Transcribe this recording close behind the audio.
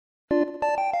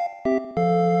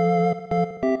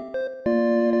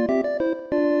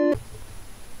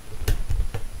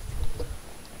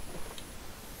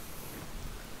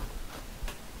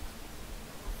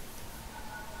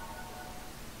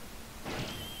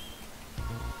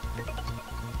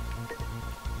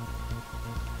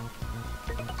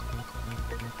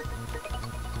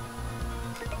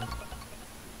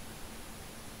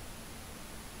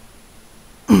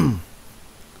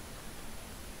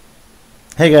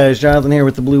Hey guys, Jonathan here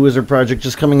with the Blue Wizard Project,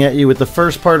 just coming at you with the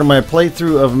first part of my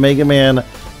playthrough of Mega Man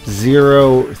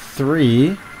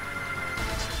 03.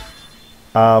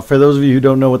 For those of you who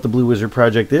don't know what the Blue Wizard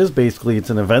Project is, basically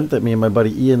it's an event that me and my buddy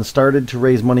Ian started to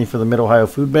raise money for the Mid-Ohio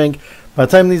Food Bank. By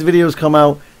the time these videos come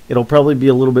out, it'll probably be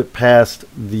a little bit past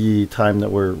the time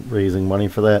that we're raising money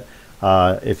for that.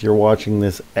 If you're watching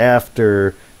this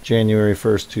after January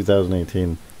 1st,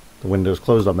 2018, the window's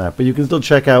closed on that. But you can still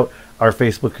check out our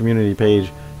Facebook community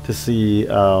page to see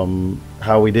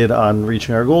how we did on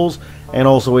reaching our goals, and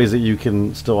also ways that you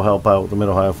can still help out the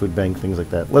Mid-Ohio Food Bank, things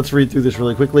like that. Let's read through this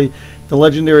really quickly. The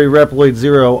legendary Reploid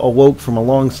Zero awoke from a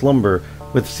long slumber.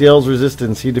 With Ciel's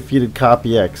resistance, he defeated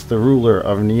Copy X, the ruler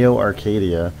of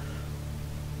Neo-Arcadia.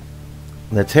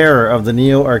 The terror of the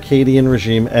Neo-Arcadian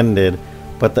regime ended,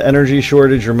 but the energy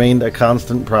shortage remained a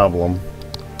constant problem.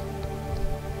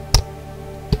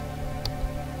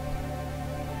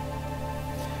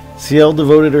 Ciel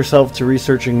devoted herself to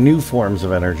researching new forms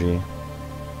of energy.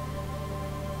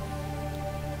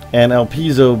 And El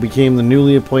Piso became the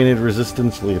newly appointed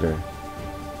resistance leader.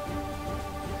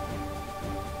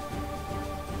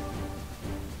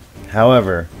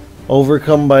 However,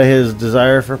 overcome by his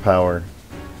desire for power,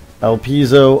 El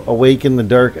Piso awakened the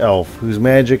Dark Elf, whose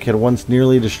magic had once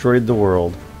nearly destroyed the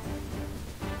world.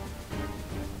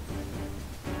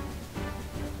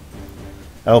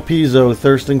 El Piso,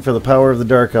 thirsting for the power of the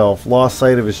Dark Elf, lost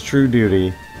sight of his true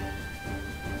duty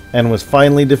and was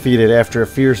finally defeated after a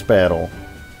fierce battle.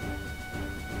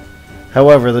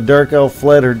 However, the Dark Elf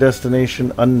fled her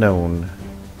destination unknown.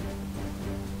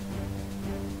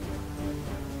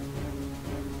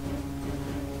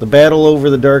 The battle over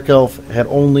the Dark Elf had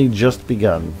only just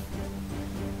begun.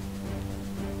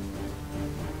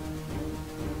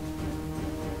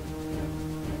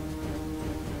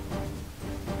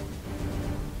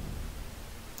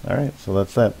 Alright, so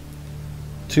that's that.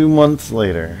 2 months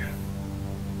later.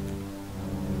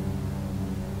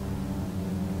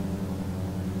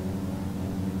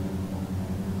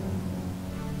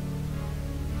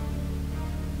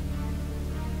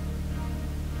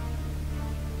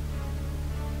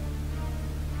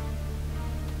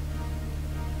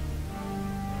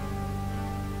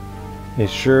 It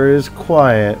sure is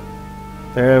quiet.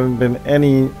 There haven't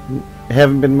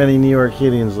been many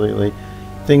Neo-Arcadians lately.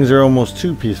 Things are almost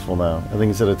too peaceful now. I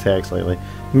think it said attacks lately.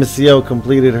 Miss Ciel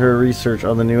completed her research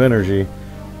on the new energy,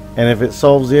 and if it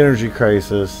solves the energy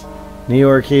crisis,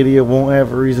 Neo-Arcadia won't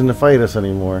have a reason to fight us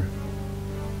anymore.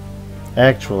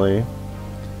 Actually,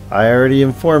 I already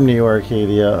informed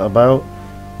Neo-Arcadia about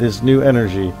this new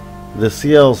energy, the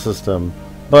Ciel system,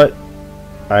 but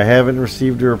I haven't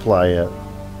received a reply yet.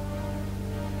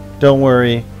 Don't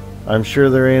worry, I'm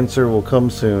sure their answer will come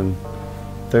soon.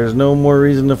 There's no more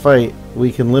reason to fight.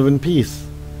 We can live in peace,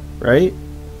 right?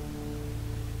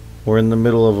 We're in the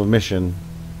middle of a mission,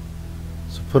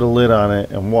 so put a lid on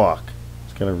it and walk.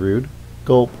 It's kind of rude.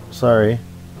 Gulp, sorry.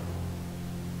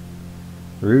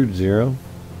 Rude, Zero.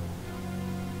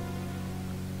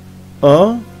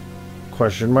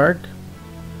 Question mark.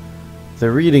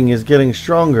 The reading is getting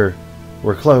stronger.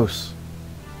 We're close.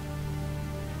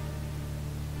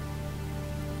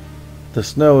 The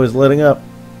snow is letting up.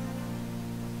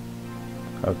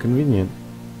 How convenient.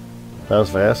 That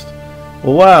was fast.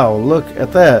 Well, wow, look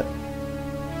at that.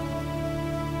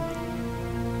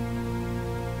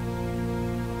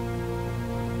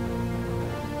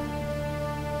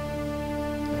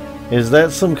 Is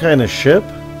that some kind of ship?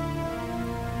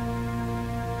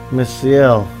 Miss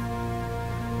Ciel,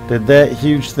 did that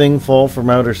huge thing fall from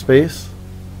outer space?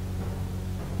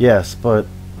 Yes, but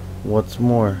what's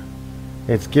more,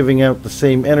 it's giving out the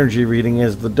same energy reading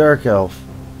as the Dark Elf,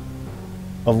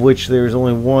 of which there is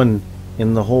only one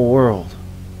in the whole world.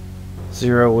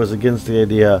 Zero was against the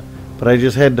idea, but I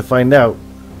just had to find out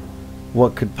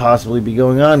what could possibly be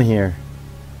going on here.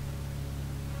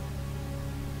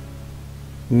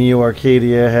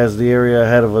 Neo-Arcadia has the area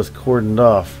ahead of us cordoned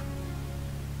off.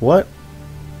 What?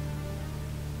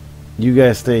 You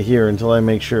guys stay here until I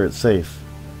make sure it's safe.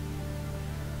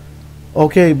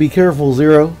 Okay, be careful,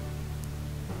 Zero.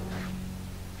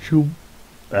 Shoot.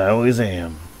 I always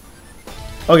am.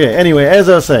 Okay, anyway, as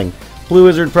I was saying, Blue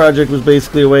Wizard Project was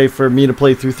basically a way for me to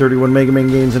play through 31 Mega Man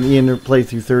games and Ian to play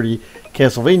through 30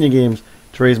 Castlevania games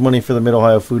to raise money for the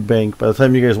Mid-Ohio Food Bank. By the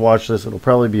time you guys watch this, it'll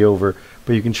probably be over,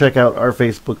 but you can check out our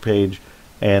Facebook page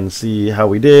and see how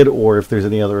we did, or if there's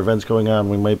any other events going on.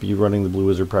 We might be running the Blue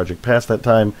Wizard Project past that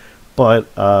time,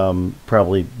 but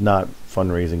probably not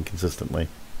fundraising consistently.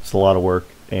 It's a lot of work,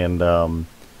 and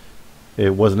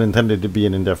it wasn't intended to be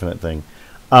an indefinite thing.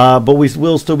 But we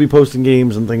will still be posting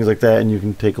games and things like that, and you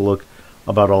can take a look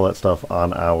about all that stuff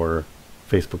on our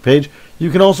Facebook page. You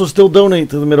can also still donate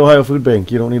to the Mid-Ohio Food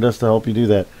Bank. You don't need us to help you do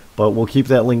that. But we'll keep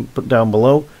that link put down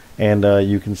below, and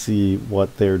you can see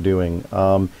what they're doing.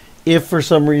 If for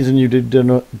some reason you did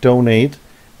donate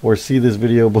or see this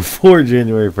video before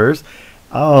January 1st,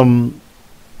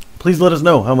 please let us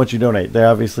know how much you donate. They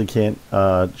obviously can't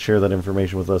share that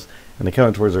information with us, and to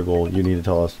count towards our goal, you need to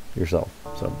tell us yourself.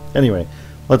 So anyway,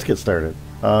 let's get started.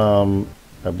 I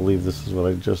believe this is what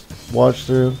I just watched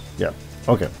through. Yeah,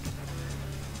 okay.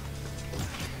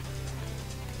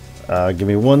 Give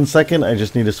me 1 second. I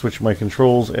just need to switch my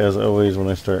controls, as always, when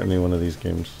I start any one of these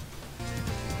games.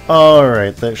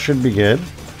 Alright, that should be good.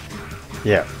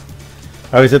 Yeah.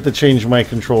 I always have to change my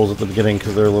controls at the beginning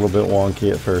because they're a little bit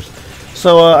wonky at first.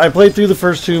 So, I played through the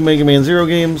first two Mega Man Zero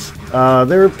games.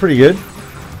 They were pretty good.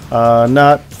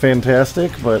 Not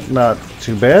fantastic, but not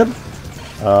too bad.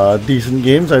 Decent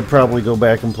games. I'd probably go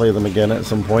back and play them again at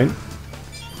some point.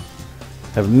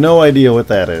 Have no idea what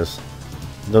that is.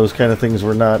 Those kind of things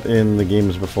were not in the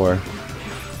games before.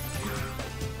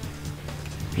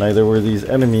 Neither were these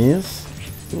enemies.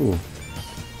 Ooh.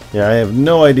 Yeah, I have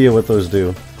no idea what those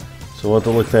do. So we'll have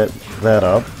to look that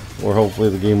up, or hopefully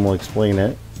the game will explain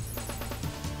it.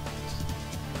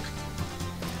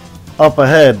 Up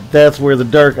ahead, that's where the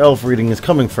dark elf reading is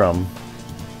coming from.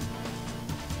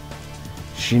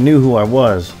 She knew who I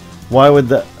was. Why would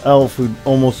the elf who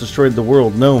almost destroyed the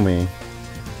world know me?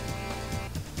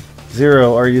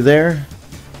 Zero, are you there?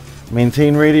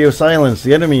 Maintain radio silence.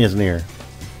 The enemy is near.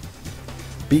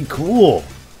 Be cool.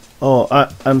 Oh,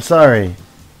 I'm sorry.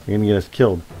 You're gonna get us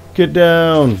killed. Get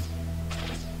down.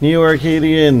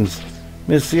 Neo-Arcadians.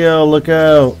 Miss Ciel, look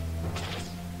out.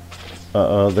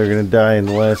 Uh-oh, they're gonna die, and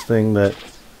the last thing that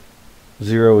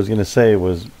Zero was gonna say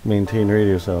was maintain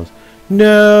radio silence.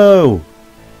 No!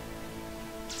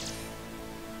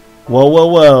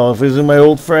 Well, if it isn't my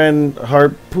old friend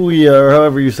Harpuya, or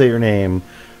however you say your name.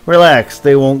 Relax,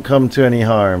 they won't come to any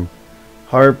harm.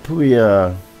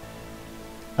 Harpuya.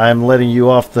 I'm letting you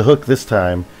off the hook this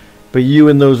time, but you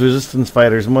and those resistance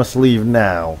fighters must leave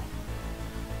now.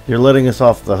 You're letting us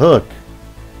off the hook.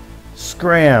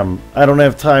 Scram, I don't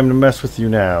have time to mess with you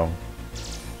now. ...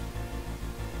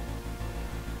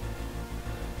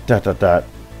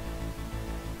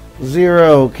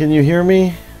 Zero, can you hear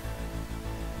me?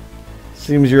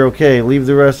 Seems you're okay. Leave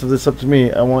the rest of this up to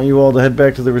me. I want you all to head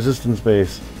back to the resistance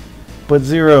base. But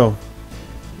Zero...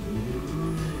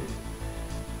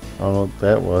 I don't know what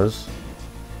that was.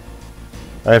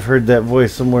 I've heard that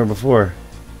voice somewhere before.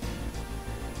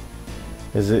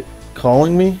 Is it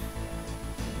calling me?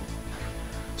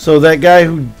 So that guy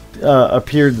who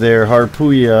appeared there,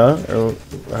 Harpuya, or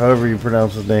however you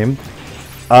pronounce his name,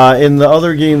 in the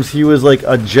other games he was like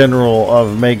a general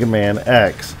of Mega Man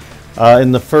X.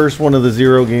 In the first one of the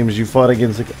Zero games, you fought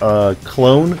against a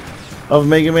clone of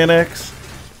Mega Man X.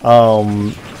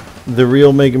 The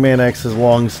real Mega Man X has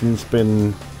long since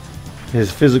been... His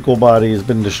physical body has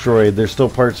been destroyed. There's still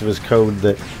parts of his code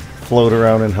that float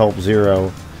around and help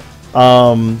Zero.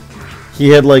 He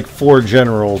had like 4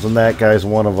 generals, and that guy's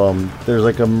one of them. There's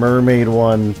like a mermaid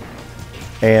one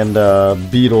and a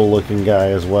beetle-looking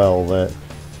guy as well that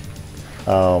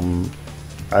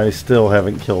I still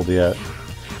haven't killed yet.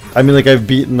 I mean, like, I've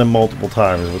beaten them multiple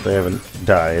times, but they haven't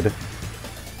died.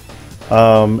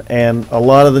 And a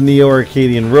lot of the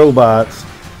Neo-Arcadian robots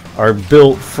are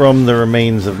built from the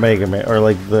remains of Mega Man, or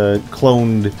like the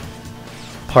cloned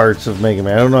parts of Mega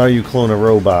Man. I don't know how you clone a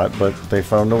robot, but they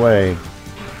found a way.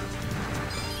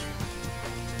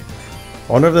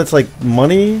 I wonder if that's like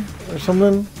money or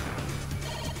something?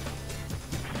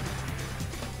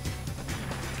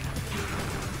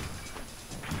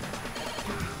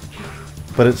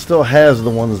 But it still has the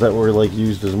ones that were like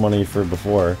used as money for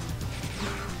before.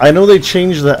 I know they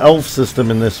changed the elf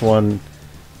system in this one.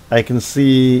 I can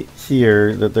see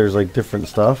here that there's like different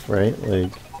stuff, right?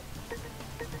 Like,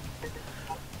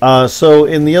 so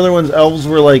in the other ones, elves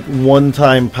were like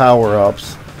one-time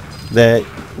power-ups that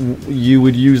you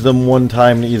would use them one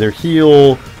time to either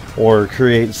heal or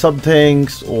create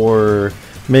sub-tanks or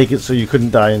make it so you couldn't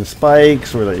die in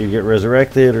spikes or that you get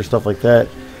resurrected or stuff like that.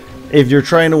 If you're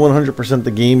trying to 100%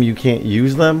 the game, you can't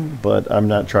use them, but I'm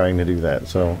not trying to do that,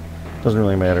 so it doesn't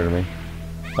really matter to me.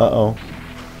 Uh-oh.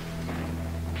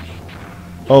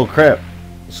 Oh, crap.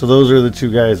 So those are the 2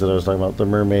 guys that I was talking about, the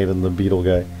mermaid and the beetle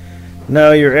guy.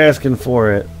 Now you're asking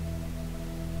for it.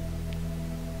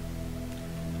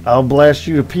 I'll blast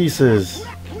you to pieces.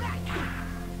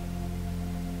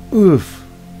 Oof.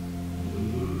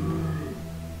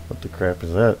 What the crap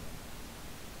is that?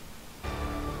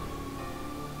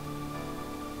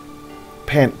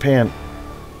 Pant.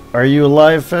 Are you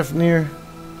alive, Fafnir?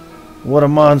 What a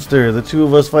monster. The two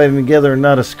of us fighting together and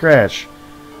not a scratch.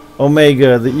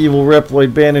 Omega, the evil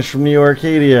Reploid banished from Neo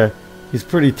Arcadia. He's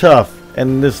pretty tough,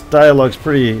 and this dialogue's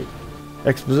pretty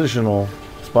expositional.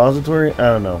 Expository? I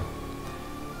don't know.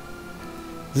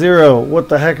 Zero, what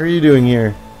the heck are you doing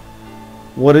here?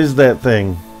 What is that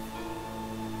thing?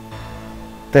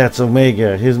 That's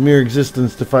Omega. His mere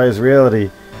existence defies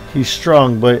reality. He's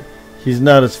strong, but he's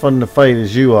not as fun to fight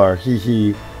as you are. Hee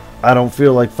hee. I don't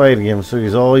feel like fighting him, so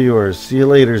he's all yours. See you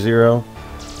later, Zero.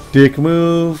 Dick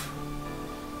move.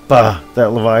 Bah,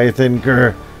 that Leviathan.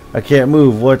 Grr. I can't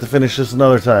move. We'll have to finish this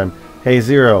another time. Hey,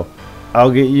 Zero.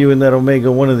 I'll get you and that Omega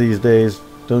one of these days.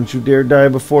 Don't you dare die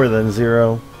before then,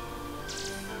 Zero.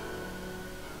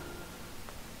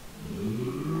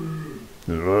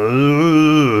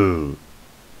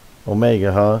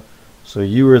 Omega, huh? So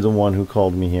you were the one who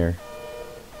called me here.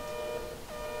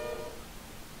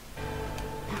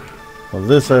 Well,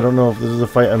 this, I don't know if this is a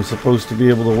fight I'm supposed to be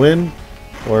able to win,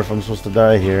 or if I'm supposed to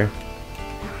die here.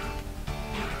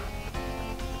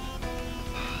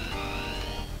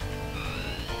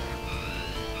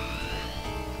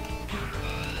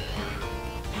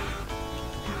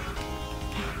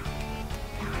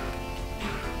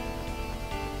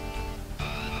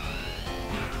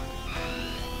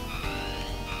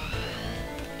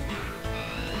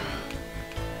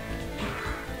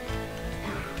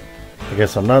 I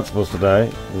guess I'm not supposed to die.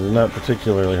 This is not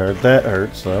particularly hard. That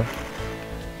hurts, though.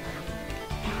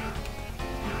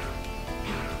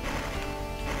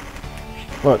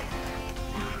 What?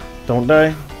 Don't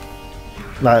die?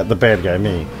 Not the bad guy,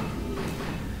 me.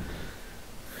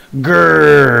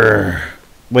 Grrr!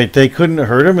 Wait, they couldn't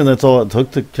hurt him and that's all it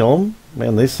took to kill him?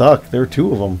 Man, they suck. There were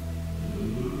two of them.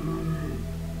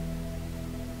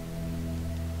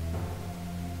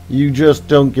 You just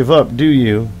don't give up, do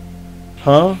you?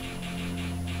 Huh?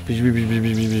 When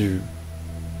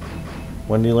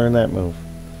do you learn that move?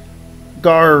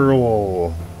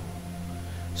 Garl!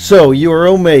 So, you are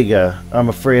Omega. I'm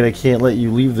afraid I can't let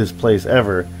you leave this place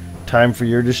ever. Time for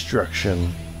your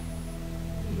destruction.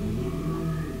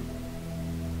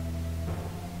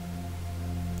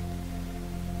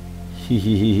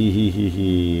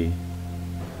 Hehehehehe.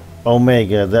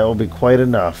 Omega, that will be quite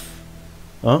enough.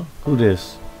 Huh? Who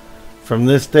this? From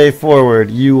this day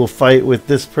forward, you will fight with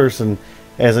this person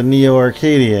as a Neo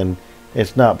Arcadian.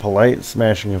 It's not polite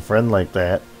smashing a friend like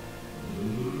that.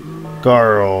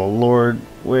 Garl, Lord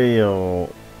Weil.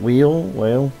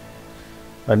 Weil?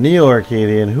 A Neo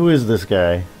Arcadian? Who is this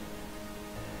guy?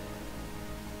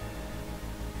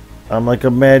 I'm like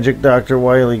a magic Dr.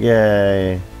 Wily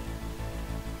guy.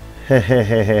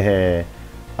 Hehehehe.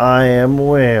 I am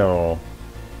Weil.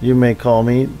 You may call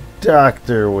me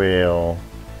Dr. Weil.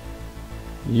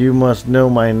 You must know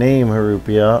my name,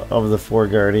 Harupia, of the Four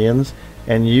Guardians,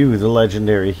 and you, the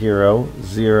legendary hero,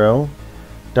 Zero.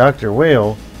 Dr.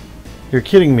 Weil? You're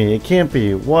kidding me. It can't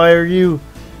be. Why are you...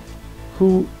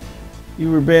 Who...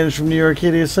 You were banished from New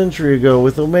Arcadia a century ago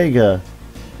with Omega.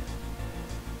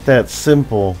 That's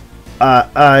simple.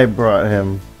 I brought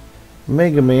him.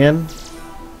 Mega Man.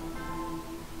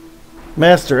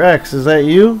 Master X, is that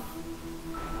you?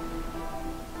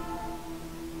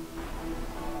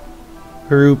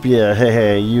 Harupia,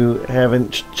 hey, you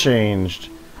haven't changed.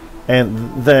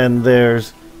 And then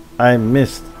there's... I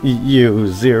missed you,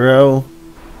 Zero.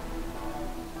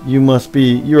 You must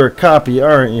be... You're a copy,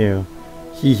 aren't you?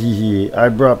 Hee. I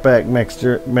brought back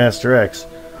Master X,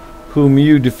 whom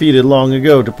you defeated long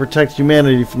ago to protect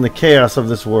humanity from the chaos of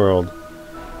this world.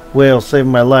 Weil saved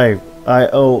my life. I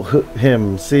owe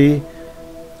him, see?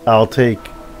 I'll take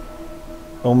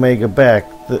Omega back.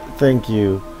 Thank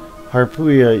you.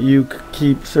 Harpuia, you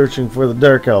keep searching for the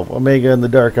Dark Elf. Omega and the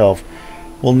Dark Elf.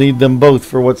 We'll need them both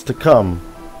for what's to come.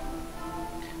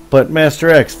 But Master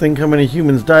X, think how many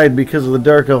humans died because of the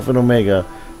Dark Elf and Omega,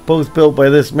 both built by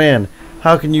this man.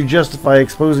 How can you justify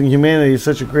exposing humanity to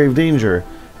such a grave danger,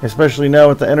 especially now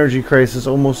with the energy crisis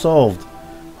almost solved?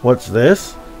 What's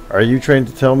this? Are you trying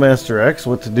to tell Master X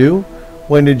what to do?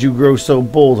 When did you grow so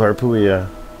bold, Harpuia?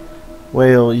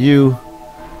 Well, you...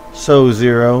 So,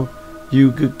 Zero,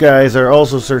 you guys are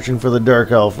also searching for the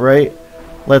Dark Elf, right?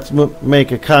 Let's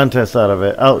make a contest out of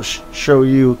it. I'll show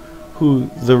you who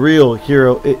the real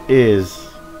hero is.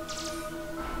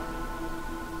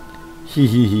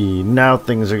 Hee. Now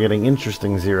things are getting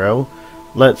interesting, Zero.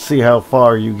 Let's see how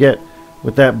far you get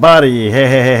with that body.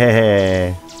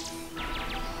 Hey.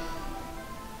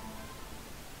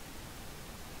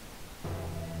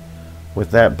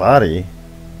 With that body?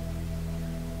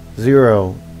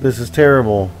 Zero, this is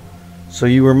terrible. So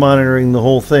you were monitoring the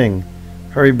whole thing.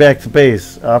 Hurry back to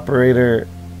base. Operator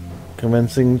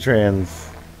commencing trans.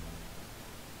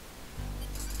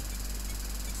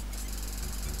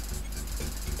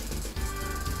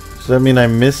 Does that mean I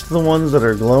missed the ones that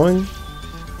are glowing?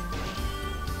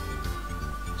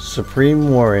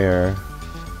 Supreme Warrior.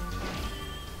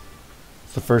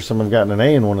 It's the first time I've gotten an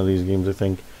A in one of these games, I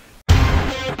think.